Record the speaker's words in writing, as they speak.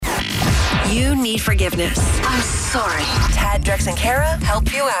You need forgiveness. I'm sorry. Tad, Drex, and Kara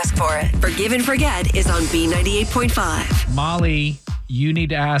help you ask for it. Forgive and Forget is on B98.5. Molly, you need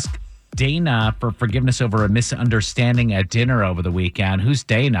to ask Dana for forgiveness over a misunderstanding at dinner over the weekend. Who's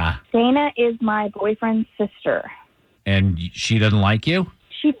Dana? Dana is my boyfriend's sister. And she doesn't like you?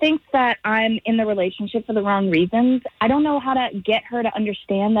 She thinks that I'm in the relationship for the wrong reasons. I don't know how to get her to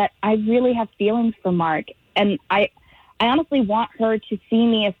understand that I really have feelings for Mark. And I honestly want her to see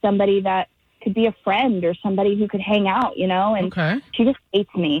me as somebody that could be a friend or somebody who could hang out, you know? And she just hates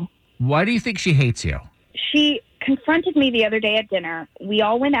me. Why do you think she hates you? She confronted me the other day at dinner. We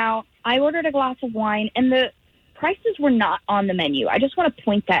all went out. I ordered a glass of wine, and the prices were not on the menu. I just want to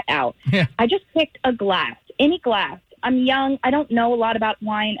point that out. Yeah. I just picked a glass, any glass. I'm young. I don't know a lot about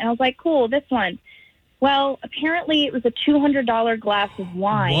wine. And I was like, cool, this one. Well, apparently it was a $200 glass of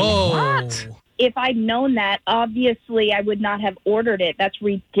wine. Whoa. What? If I'd known that, obviously I would not have ordered it. That's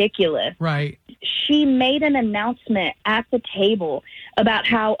ridiculous. Right. She made an announcement at the table about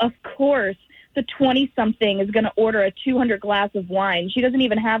how, of course, the 20-something is going to order a 200 glass of wine. She doesn't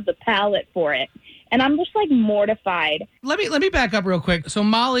even have the palate for it. And I'm just, like, mortified. Let me back up real quick. So,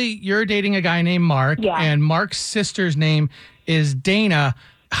 Molly, you're dating a guy named Mark. Yeah. And Mark's sister's name is Dana.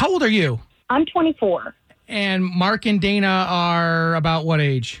 How old are you? I'm 24. And Mark and Dana are about what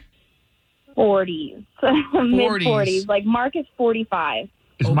age? 40s. Mid-40s. Like, Mark is 45.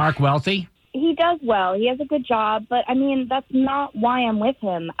 Is Mark wealthy? He does well. He has a good job. But, I mean, that's not why I'm with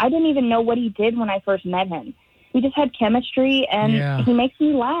him. I didn't even know what he did when I first met him. We just had chemistry, and he makes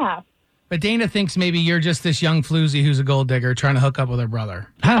me laugh. But Dana thinks maybe you're just this young floozy who's a gold digger trying to hook up with her brother.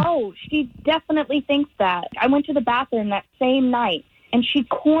 Huh. Oh, she definitely thinks that. I went to the bathroom that same night, and she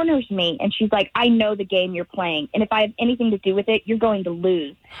corners me, and she's like, I know the game you're playing, and if I have anything to do with it, you're going to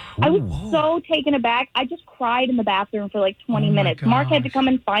lose. I was so taken aback. I just cried in the bathroom for like 20 minutes. Mark had to come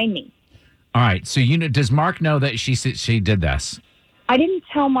and find me. All right. So, does Mark know that she did this? I didn't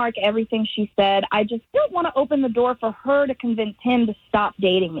tell Mark everything she said. I just don't want to open the door for her to convince him to stop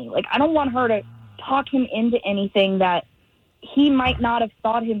dating me. Like, I don't want her to talk him into anything that he might not have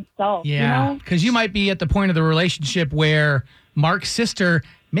thought himself. Yeah, because you might be at the point of the relationship where Mark's sister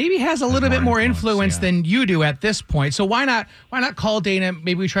maybe has a little bit more influence than you do at this point. So why not call Dana?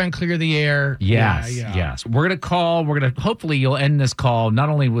 Maybe we try and clear the air. Yes. We're going to call. Hopefully you'll end this call not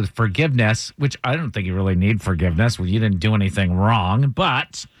only with forgiveness, which I don't think you really need forgiveness. Well, you didn't do anything wrong.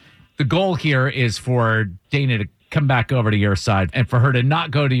 But the goal here is for Dana to come back over to your side and for her to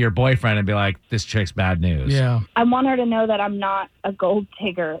not go to your boyfriend and be like, this chick's bad news. Yeah. I want her to know that I'm not a gold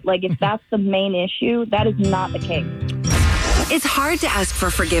digger. Like, if that's the main issue, that is not the case. It's hard to ask for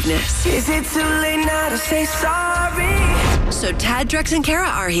forgiveness. Is it too late now to say sorry? So Tad, Drex, and Kara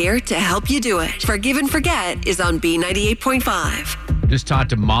are here to help you do it. Forgive and Forget is on B98.5. Just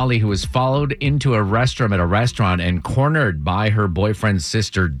talked to Molly, who was followed into a restroom at a restaurant and cornered by her boyfriend's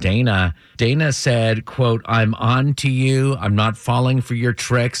sister, Dana. Dana said, quote, I'm on to you. I'm not falling for your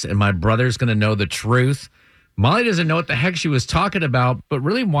tricks, and my brother's going to know the truth. Molly doesn't know what the heck she was talking about, but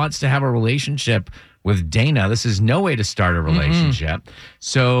really wants to have a relationship with Dana. This is no way to start a relationship.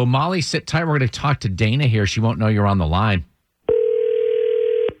 So, Molly, sit tight. We're going to talk to Dana here. She won't know you're on the line.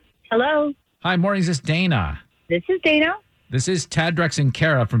 Hello? Hi, morning. Is this Dana? This is Dana. This is Tad, Drex, and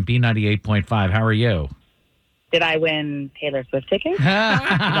Kara from B98.5. How are you? Did I win Taylor Swift tickets?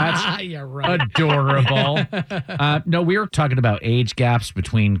 That's You're right. adorable. No, we were talking about age gaps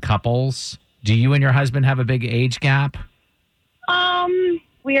between couples. Do you and your husband have a big age gap?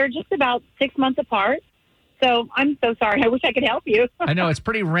 We are just about 6 months apart. So I'm so sorry. I wish I could help you. I know it's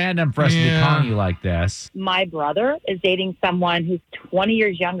pretty random for us to be calling you like this. My brother is dating someone who's 20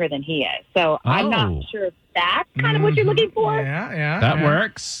 years younger than he is. So I'm not sure if that's kind of what you're looking for. That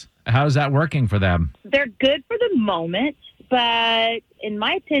works. How's that working for them? They're good for the moment, but in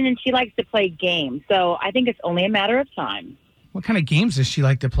my opinion, she likes to play games. So I think it's only a matter of time. What kind of games does she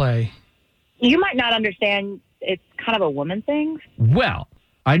like to play? You might not understand. It's kind of a woman thing. Well,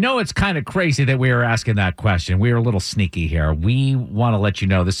 I know it's kind of crazy that we were asking that question. We were a little sneaky here. We want to let you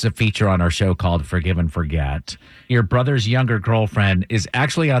know this is a feature on our show called Forgive and Forget. Your brother's younger girlfriend is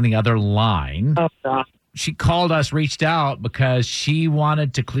actually on the other line. Oh, God. She called us, reached out because she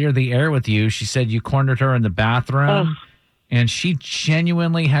wanted to clear the air with you. She said you cornered her in the bathroom, and she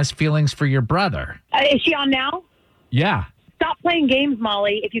genuinely has feelings for your brother. Is she on now? Yeah. Stop playing games,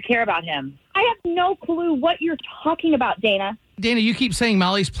 Molly, if you care about him. I have no clue what you're talking about, Dana. Dana, you keep saying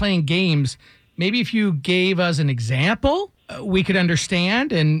Molly's playing games. Maybe if you gave us an example, we could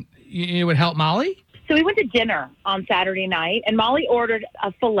understand and it would help Molly. So we went to dinner on Saturday night, and Molly ordered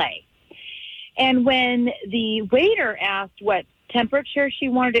a filet. And when the waiter asked what temperature she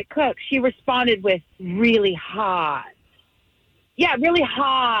wanted it cooked. She responded with really hot. Yeah, really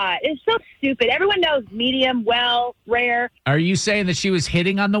hot. It's so stupid. Everyone knows medium, well, rare. Are you saying that she was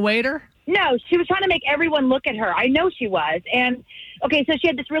hitting on the waiter? No, she was trying to make everyone look at her. I know she was. And, okay, so she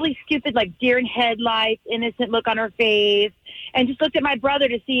had this really stupid, like, deer in headlights, innocent look on her face, and just looked at my brother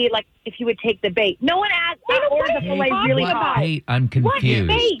to see, like, if he would take the bait. No one asked, or the filet really hot. Bait? I'm confused.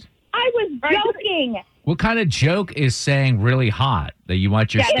 What bait? I was joking. What kind of joke is saying really hot that you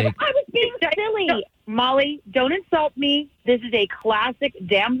want your steak? I was being silly. No, Molly, don't insult me. This is a classic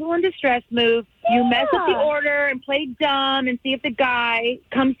damsel in distress move. You mess up the order and play dumb and see if the guy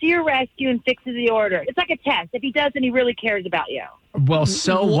comes to your rescue and fixes the order. It's like a test. If he does, then he really cares about you. Well,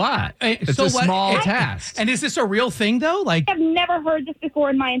 so what? It's a small test. And is this a real thing, though? Like, I've never heard this before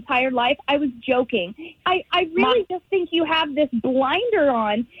in my entire life. I was joking. I really just think you have this blinder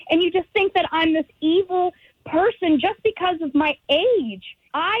on, and you just think that I'm this evil person just because of my age.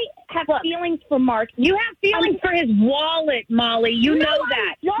 I have feelings for Mark. You have feelings for his wallet, Molly. You know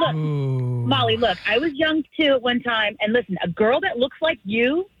that. Look, Molly, look, I was young, too, at one time. And listen, a girl that looks like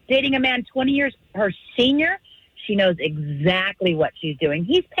you, dating a man 20 years her senior, she knows exactly what she's doing.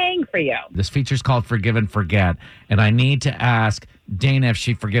 He's paying for you. This feature's called Forgive and Forget. And I need to ask Dana if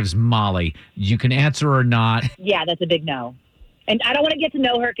she forgives Molly. You can answer or not. Yeah, that's a big no. And I don't want to get to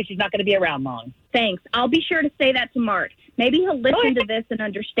know her because she's not going to be around long. Thanks. I'll be sure to say that to Mark. Maybe he'll listen to this and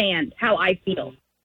understand how I feel.